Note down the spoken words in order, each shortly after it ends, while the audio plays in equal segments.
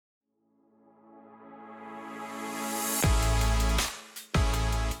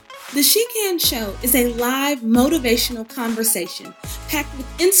The She Can Show is a live motivational conversation packed with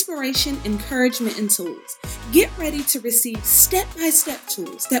inspiration, encouragement, and tools. Get ready to receive step-by-step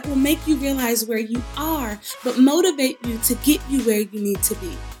tools that will make you realize where you are, but motivate you to get you where you need to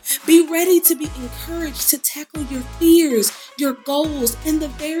be. Be ready to be encouraged to tackle your fears, your goals, and the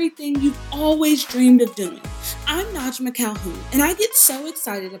very thing you've always dreamed of doing. I'm Najma Calhoun, and I get so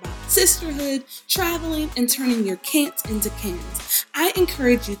excited about sisterhood, traveling, and turning your can'ts into cans. I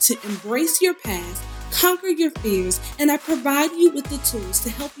encourage you to embrace your past, conquer your fears, and I provide you with the tools to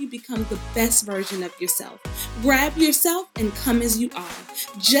help you become the best version of yourself. Grab yourself and come as you are.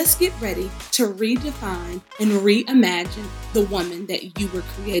 Just get ready to redefine and reimagine the woman that you were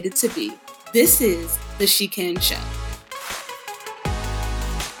created to be. This is The She Can Show.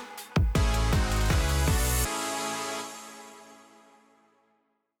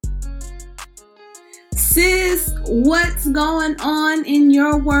 Sis, what's going on in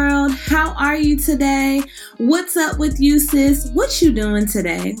your world? How are you today? What's up with you, sis? What you doing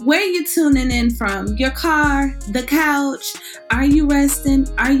today? Where you tuning in from? Your car? The couch? Are you resting?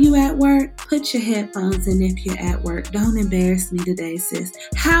 Are you at work? Put your headphones in if you're at work. Don't embarrass me today, sis.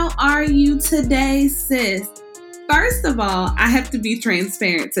 How are you today, sis? First of all, I have to be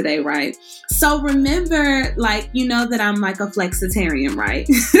transparent today, right? So remember, you know that I'm like a flexitarian, right?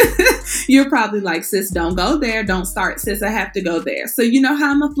 You're probably like, sis, don't go there. Don't start, sis. I have to go there. So you know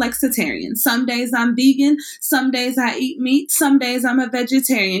how I'm a flexitarian. Some days I'm vegan. Some days I eat meat. Some days I'm a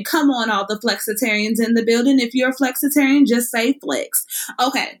vegetarian. Come on, all the flexitarians in the building. If you're a flexitarian, just say flex.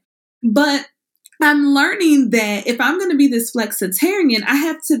 Okay. But I'm learning that if I'm going to be this flexitarian, I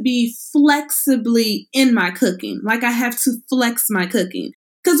have to be flexibly in my cooking. Like I have to flex my cooking.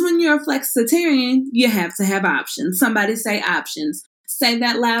 Because when you're a flexitarian, you have to have options. Somebody say options. Say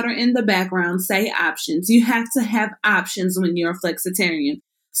that louder in the background. Say options. You have to have options when you're a flexitarian.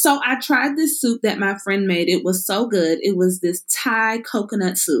 So I tried this soup that my friend made. It was so good. It was this Thai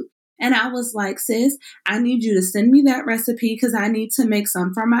coconut soup. And I was like, sis, I need you to send me that recipe because I need to make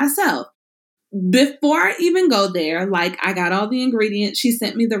some for myself. Before I even go there, I got all the ingredients. She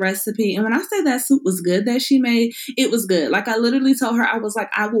sent me the recipe. And when I say that soup was good that she made, it was good. I literally told her, I was like,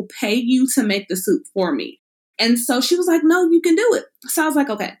 I will pay you to make the soup for me. And so she was like, no, you can do it. So I was like,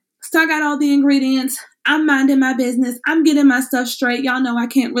 okay. So I got all the ingredients. I'm minding my business. I'm getting my stuff straight. Y'all know I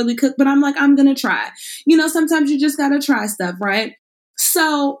can't really cook, but I'm like, I'm going to try. Sometimes you just got to try stuff, right?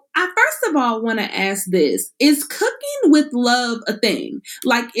 So I first of all want to ask this, is cooking with love a thing?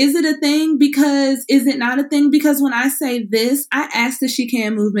 Is it a thing? Because is it not a thing? Because when I say this, I asked the She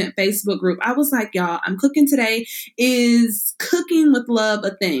Can Movement Facebook group. I was like, y'all, I'm cooking today. Is cooking with love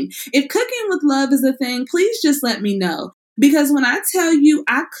a thing? If cooking with love is a thing, please just let me know. Because when I tell you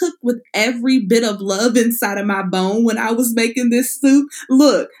I cooked with every bit of love inside of my bone when I was making this soup,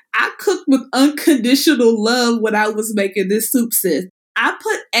 look, I cooked with unconditional love when I was making this soup, sis. I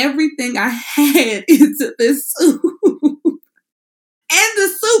put everything I had into this soup. And the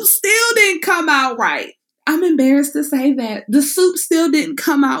soup still didn't come out right. I'm embarrassed to say that. The soup still didn't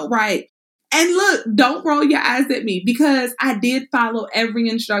come out right. And look, don't roll your eyes at me because I did follow every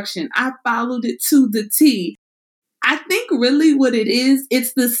instruction. I followed it to the T. I think really what it is,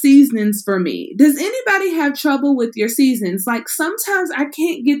 it's the seasonings for me. Does anybody have trouble with your seasonings? Sometimes I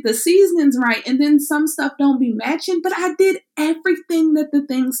can't get the seasonings right and then some stuff don't be matching, but I did everything that the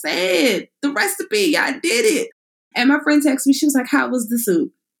thing said. The recipe, I did it. And my friend texted me, she was like, how was the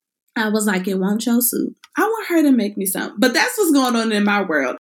soup? I was like, it won't your soup. I want her to make me something. But that's what's going on in my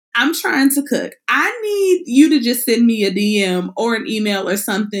world. I'm trying to cook. I need you to just send me a DM or an email or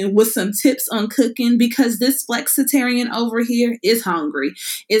something with some tips on cooking because this flexitarian over here is hungry.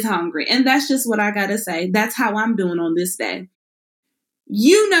 And that's just what I got to say. That's how I'm doing on this day.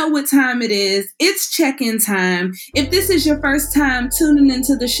 You know what time it is. It's check-in time. If this is your first time tuning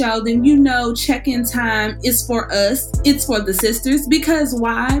into the show, then you know check-in time is for us. It's for the sisters. Because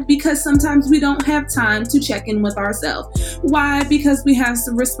why? Because sometimes we don't have time to check in with ourselves. Why? Because we have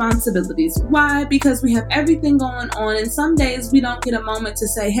some responsibilities. Why? Because we have everything going on. And some days we don't get a moment to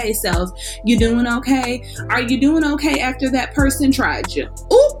say, hey, self, you doing okay? Are you doing okay after that person tried you?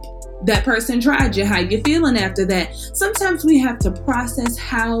 Oop! That person tried you. How you feeling after that? Sometimes we have to process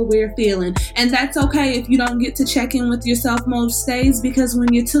how we're feeling. And that's okay if you don't get to check in with yourself most days because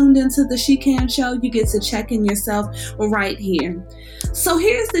when you're tuned into the She Can Show, you get to check in yourself right here. So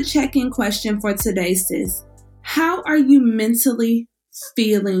here's the check-in question for today, sis. How are you mentally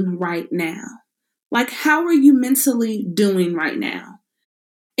feeling right now? How are you mentally doing right now?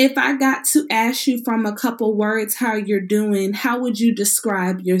 If I got to ask you from a couple words how you're doing, how would you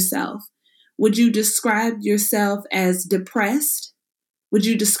describe yourself? Would you describe yourself as depressed, Would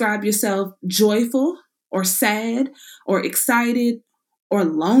you describe yourself joyful or sad or excited or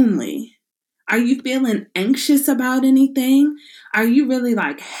lonely? Are you feeling anxious about anything? Are you really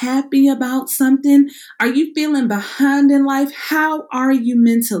happy about something? Are you feeling behind in life? How are you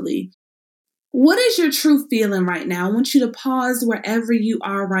mentally? What is your true feeling right now? I want you to pause wherever you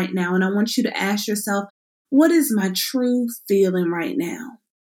are right now, and I want you to ask yourself, what is my true feeling right now?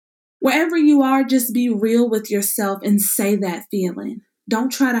 Wherever you are, just be real with yourself and say that feeling.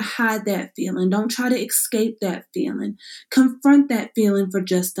 Don't try to hide that feeling. Don't try to escape that feeling. Confront that feeling for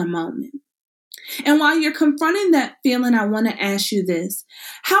just a moment. And while you're confronting that feeling, I want to ask you this.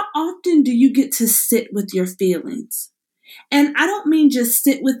 How often do you get to sit with your feelings? And I don't mean just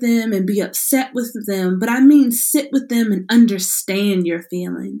sit with them and be upset with them, but I mean sit with them and understand your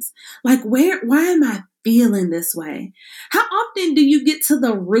feelings. Why am I feeling this way? How often do you get to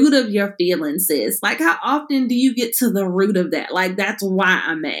the root of your feelings, sis? How often do you get to the root of that? That's why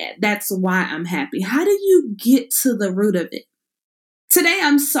I'm mad. That's why I'm happy. How do you get to the root of it? Today,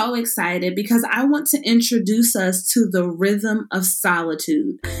 I'm so excited because I want to introduce us to the rhythm of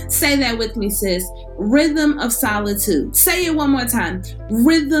solitude. Say that with me, sis. Rhythm of solitude. Say it one more time.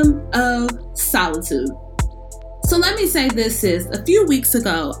 Rhythm of solitude. So let me say this, sis. A few weeks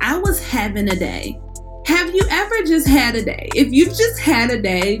ago, I was having a day. Have you ever just had a day? If you've just had a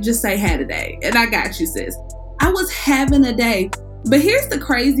day, just say had a day. And I got you, sis. I was having a day. But here's the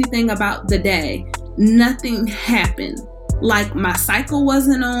crazy thing about the day. Nothing happened. My cycle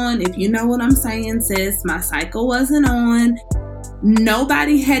wasn't on. If you know what I'm saying, sis, my cycle wasn't on.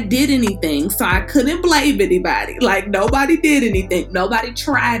 Nobody had did anything, so I couldn't blame anybody. Nobody did anything. Nobody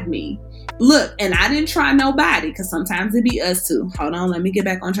tried me. Look, and I didn't try nobody because sometimes it be us too. Hold on, let me get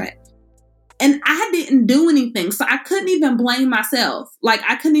back on track. And I didn't do anything, so I couldn't even blame myself.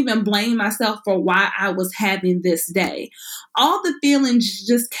 I couldn't even blame myself for why I was having this day. All the feelings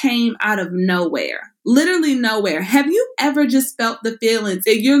just came out of nowhere. Literally nowhere. Have you ever just felt the feelings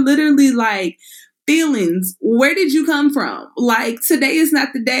and you're literally feelings, where did you come from? Today is not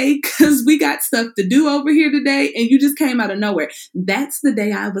the day because we got stuff to do over here today and you just came out of nowhere. That's the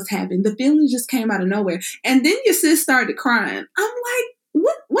day I was having. The feelings just came out of nowhere. And then your sis started crying. I'm like,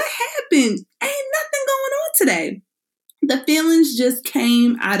 what happened? Ain't nothing going on today. The feelings just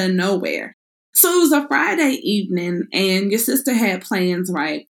came out of nowhere. So it was a Friday evening and your sister had plans,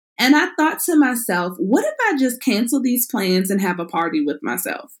 right? And I thought to myself, what if I just cancel these plans and have a party with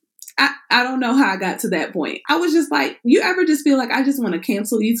myself? I don't know how I got to that point. I was just you ever just feel I just want to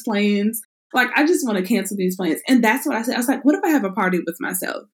cancel these plans? I just want to cancel these plans. And that's what I said. I was what if I have a party with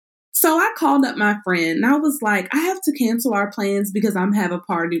myself? So I called up my friend and I was I have to cancel our plans because I'm having a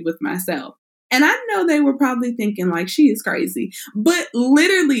party with myself. And I know they were probably thinking she is crazy. But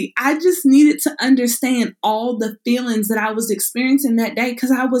literally, I just needed to understand all the feelings that I was experiencing that day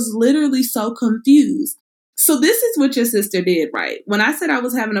because I was literally so confused. So this is what your sister did, right? When I said I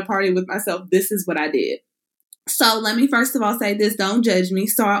was having a party with myself, this is what I did. So let me first of all say this, don't judge me.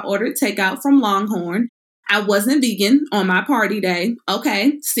 So I ordered takeout from Longhorn. I wasn't vegan on my party day.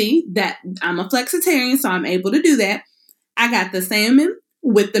 Okay, see that I'm a flexitarian, so I'm able to do that. I got the salmon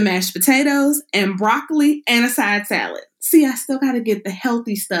with the mashed potatoes and broccoli and a side salad. See, I still got to get the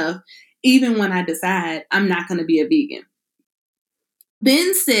healthy stuff even when I decide I'm not going to be a vegan.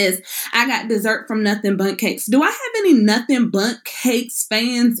 Then sis, I got dessert from Nothing Bundt Cakes. Do I have any Nothing Bundt Cakes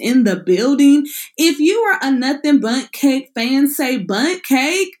fans in the building? If you are a Nothing Bundt Cake fan, say Bundt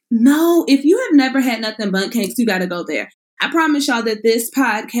Cake. No, if you have never had Nothing Bundt Cakes, you got to go there. I promise y'all that this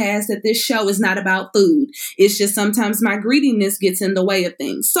podcast, that this show is not about food. It's just sometimes my greediness gets in the way of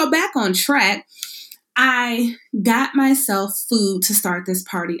things. So back on track, I got myself food to start this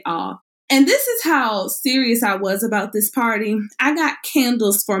party off. And this is how serious I was about this party. I got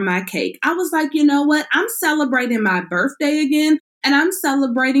candles for my cake. I was like, you know what? I'm celebrating my birthday again, and I'm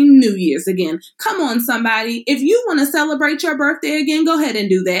celebrating New Year's again. Come on, somebody. If you want to celebrate your birthday again, go ahead and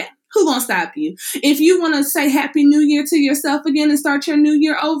do that. Who gonna stop you? If you want to say Happy New Year to yourself again and start your new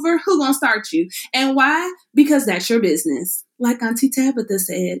year over, who gonna start you? And why? Because that's your business. Like Auntie Tabitha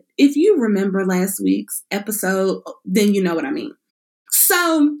said, if you remember last week's episode, then you know what I mean.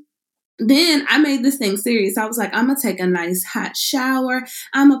 So then I made this thing serious. I was like, I'm going to take a nice hot shower.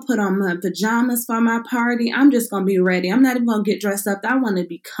 I'm going to put on my pajamas for my party. I'm just going to be ready. I'm not even going to get dressed up. I want to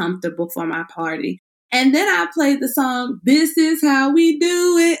be comfortable for my party. And then I played the song, This Is How We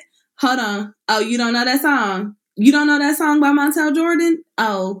Do It. Hold on. Oh, you don't know that song? You don't know that song by Montel Jordan?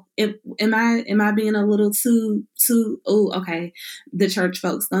 Oh, am I being a little too, okay. The church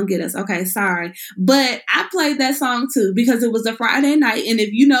folks gonna get us. Okay, sorry. But I played that song too because it was a Friday night. And if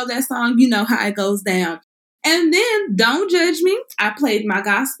you know that song, you know how it goes down. And then, don't judge me, I played my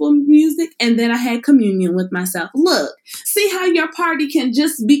gospel music and then I had communion with myself. Look, see how your party can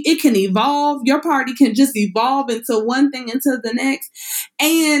just be, it can evolve. Your party can just evolve into one thing into the next.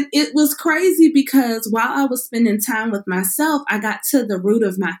 And it was crazy because while I was spending time with myself, I got to the root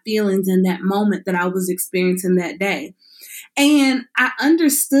of my feelings in that moment that I was experiencing that day. And I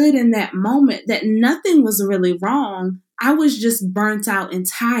understood in that moment that nothing was really wrong. I was just burnt out and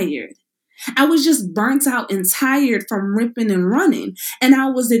tired. I was just burnt out and tired from ripping and running. And I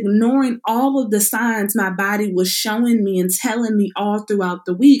was ignoring all of the signs my body was showing me and telling me all throughout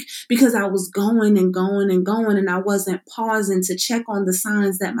the week because I was going and going and going and I wasn't pausing to check on the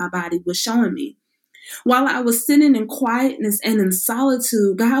signs that my body was showing me. While I was sitting in quietness and in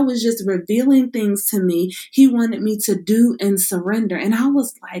solitude, God was just revealing things to me He wanted me to do and surrender. And I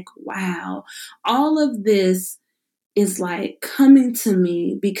was like, wow, all of this is like coming to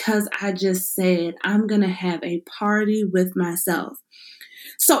me because I just said, I'm going to have a party with myself.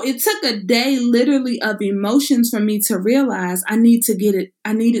 So it took a day literally of emotions for me to realize I needed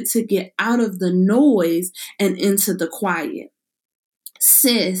to get out of the noise and into the quiet.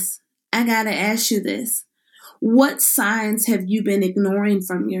 Sis, I got to ask you this. What signs have you been ignoring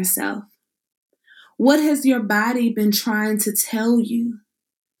from yourself? What has your body been trying to tell you?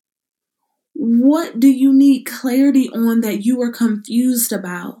 What do you need clarity on that you are confused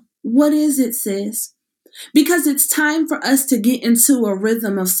about? What is it, sis? Because it's time for us to get into a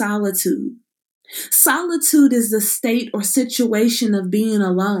rhythm of solitude. Solitude is the state or situation of being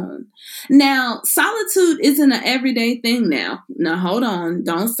alone. Now, solitude isn't an everyday thing now. Now, hold on.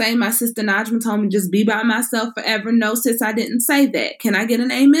 Don't say my sister Najma told me just be by myself forever. No, sis, I didn't say that. Can I get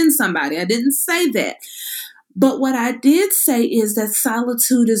an amen, somebody? I didn't say that. But what I did say is that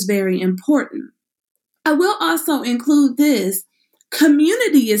solitude is very important. I will also include this.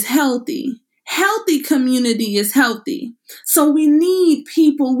 Community is healthy. Healthy community is healthy. So we need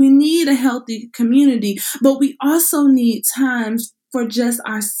people, we need a healthy community, but we also need times for just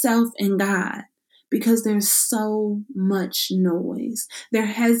ourselves and God because there's so much noise. There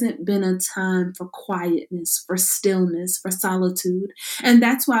hasn't been a time for quietness, for stillness, for solitude. And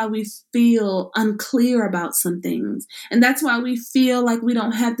that's why we feel unclear about some things. And that's why we feel like we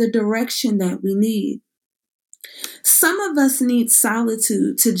don't have the direction that we need. Some of us need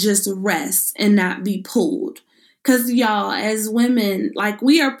solitude to just rest and not be pulled. Because y'all, as women, like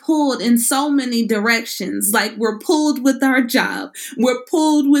we are pulled in so many directions. Like we're pulled with our job. We're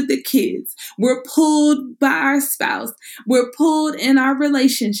pulled with the kids. We're pulled by our spouse. We're pulled in our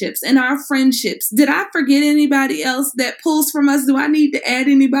relationships, in our friendships. Did I forget anybody else that pulls from us? Do I need to add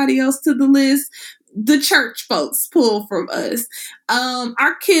anybody else to the list? The church folks pull from us.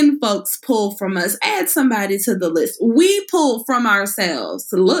 Our kin folks pull from us. Add somebody to the list. We pull from ourselves.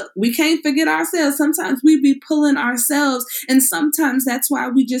 So look, we can't forget ourselves. Sometimes we be pulling ourselves, and sometimes that's why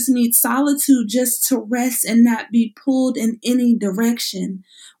we just need solitude just to rest and not be pulled in any direction.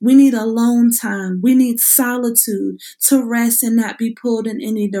 We need alone time. We need solitude to rest and not be pulled in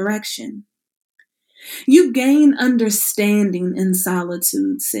any direction. You gain understanding in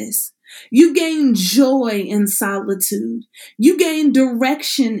solitude, sis. You gain joy in solitude. You gain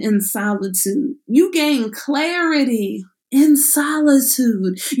direction in solitude. You gain clarity in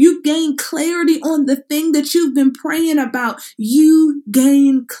solitude. You gain clarity on the thing that you've been praying about. You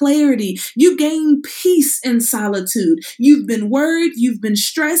gain clarity. You gain peace in solitude. You've been worried. You've been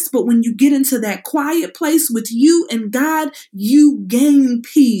stressed. But when you get into that quiet place with you and God, you gain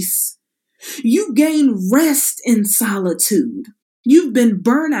peace. You gain rest in solitude. You've been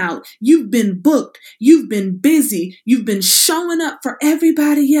burnout. You've been booked. You've been busy. You've been showing up for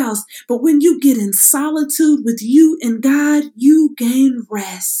everybody else. But when you get in solitude with you and God, you gain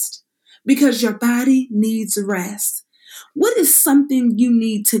rest because your body needs rest. What is something you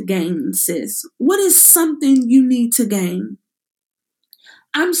need to gain, sis? What is something you need to gain?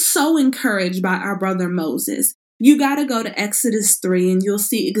 I'm so encouraged by our brother Moses. You got to go to Exodus 3 and you'll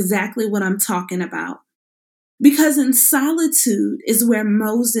see exactly what I'm talking about. Because in solitude is where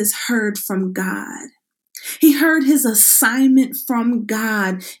Moses heard from God. He heard his assignment from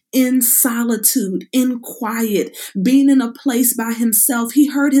God in solitude, in quiet, being in a place by himself. He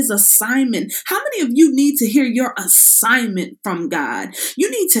heard his assignment. How many of you need to hear your assignment from God? You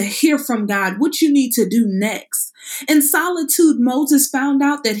need to hear from God what you need to do next. In solitude, Moses found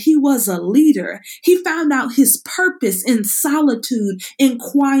out that he was a leader. He found out his purpose in solitude, in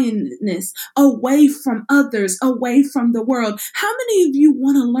quietness, away from others, away from the world. How many of you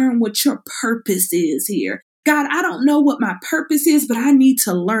want to learn what your purpose is here? God, I don't know what my purpose is, but I need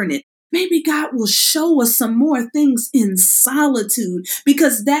to learn it. Maybe God will show us some more things in solitude,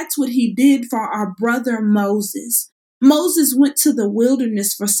 because that's what he did for our brother Moses. Moses went to the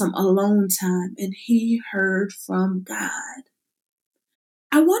wilderness for some alone time and he heard from God.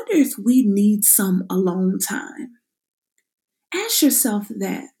 I wonder if we need some alone time. Ask yourself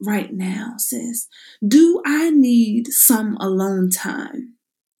that right now, sis. Do I need some alone time?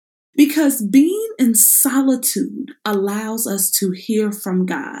 Because being in solitude allows us to hear from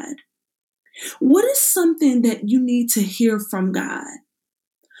God. What is something that you need to hear from God?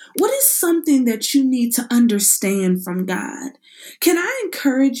 What is something that you need to understand from God? Can I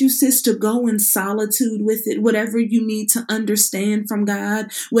encourage you, sis, to go in solitude with it? Whatever you need to understand from God,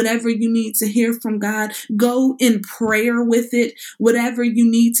 whatever you need to hear from God, go in prayer with it. Whatever you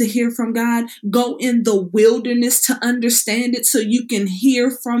need to hear from God, go in the wilderness to understand it so you can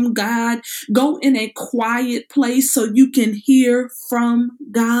hear from God. Go in a quiet place so you can hear from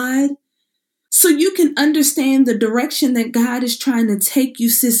God. So you can understand the direction that God is trying to take you,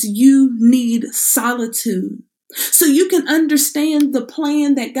 sis. You need solitude. So you can understand the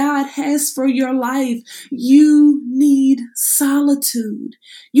plan that God has for your life. You need solitude.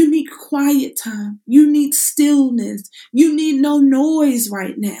 You need quiet time. You need stillness. You need no noise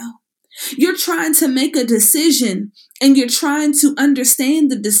right now. You're trying to make a decision and you're trying to understand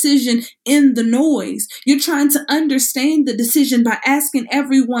the decision in the noise. You're trying to understand the decision by asking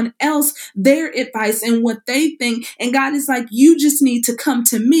everyone else their advice and what they think. And God is like, you just need to come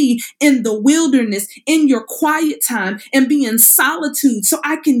to me in the wilderness, in your quiet time, and be in solitude so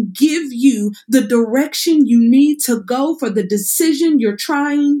I can give you the direction you need to go for the decision you're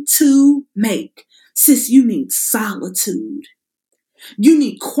trying to make. Sis, you need solitude. You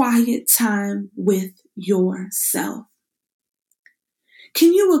need quiet time with yourself.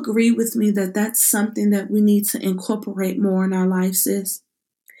 Can you agree with me that that's something that we need to incorporate more in our life, sis?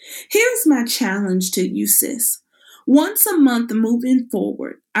 Here's my challenge to you, sis. Once a month moving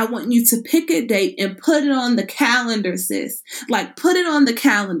forward, I want you to pick a date and put it on the calendar, sis. Like, put it on the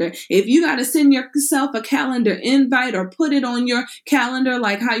calendar. If you got to send yourself a calendar invite or put it on your calendar,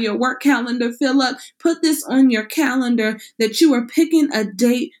 like how your work calendar fill up, put this on your calendar that you are picking a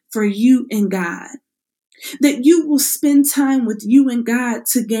date for you and God. That you will spend time with you and God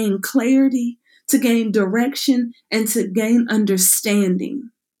to gain clarity, to gain direction, and to gain understanding.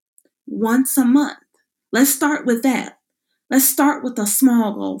 Once a month. Let's start with that. Let's start with a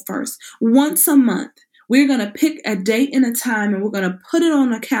small goal first. Once a month, we're going to pick a date and a time and we're going to put it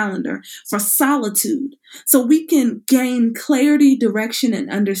on a calendar for solitude so we can gain clarity, direction,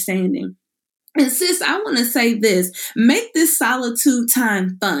 and understanding. And sis, I want to say this, make this solitude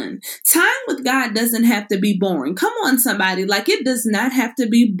time fun. Time with God doesn't have to be boring. Come on, somebody. Like, it does not have to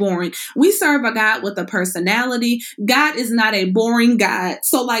be boring. We serve a God with a personality. God is not a boring God.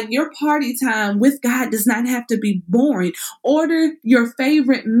 So like, your party time with God does not have to be boring. Order your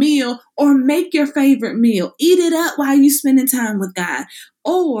favorite meal or make your favorite meal. Eat it up while you're spending time with God.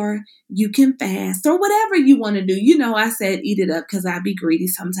 Or you can fast or whatever you want to do. You know, I said eat it up because I be greedy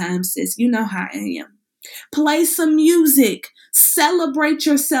sometimes, sis. You know how I am. Play some music. Celebrate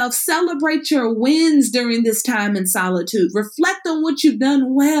yourself. Celebrate your wins during this time in solitude. Reflect on what you've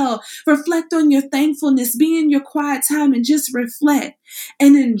done well. Reflect on your thankfulness. Be in your quiet time and just reflect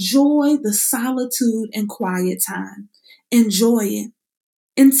and enjoy the solitude and quiet time. Enjoy it.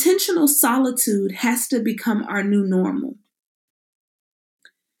 Intentional solitude has to become our new normal.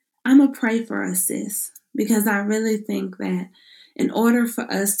 I'm going to pray for us, sis, because I really think that in order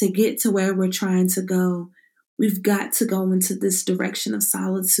for us to get to where we're trying to go, we've got to go into this direction of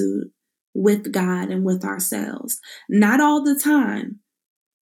solitude with God and with ourselves. Not all the time,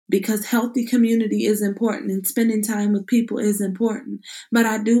 because healthy community is important and spending time with people is important. But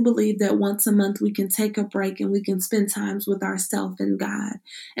I do believe that once a month we can take a break and we can spend times with ourselves and God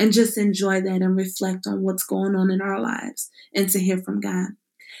and just enjoy that and reflect on what's going on in our lives and to hear from God.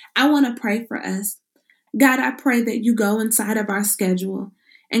 I want to pray for us. God, I pray that you go inside of our schedule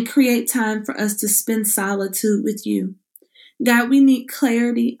and create time for us to spend solitude with you. God, we need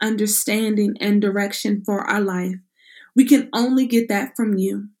clarity, understanding, and direction for our life. We can only get that from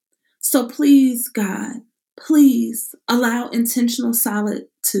you. So please, God, please allow intentional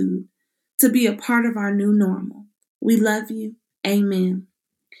solitude to be a part of our new normal. We love you. Amen.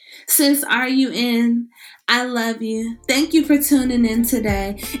 Sis, are you in? I love you. Thank you for tuning in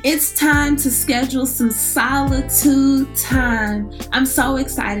today. It's time to schedule some solitude time. I'm so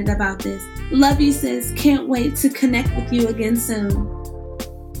excited about this. Love you, sis. Can't wait to connect with you again soon.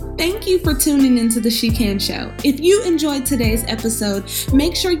 Thank you for tuning into the She Can Show. If you enjoyed today's episode,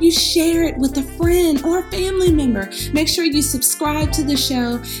 make sure you share it with a friend or a family member. Make sure you subscribe to the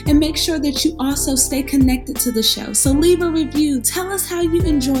show and make sure that you also stay connected to the show. So leave a review. Tell us how you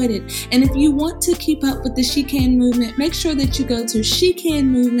enjoyed it. And if you want to keep up with the She Can movement, make sure that you go to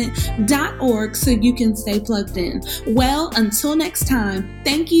shecanmovement.org so you can stay plugged in. Well, until next time,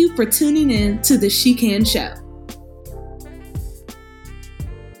 thank you for tuning in to the She Can Show.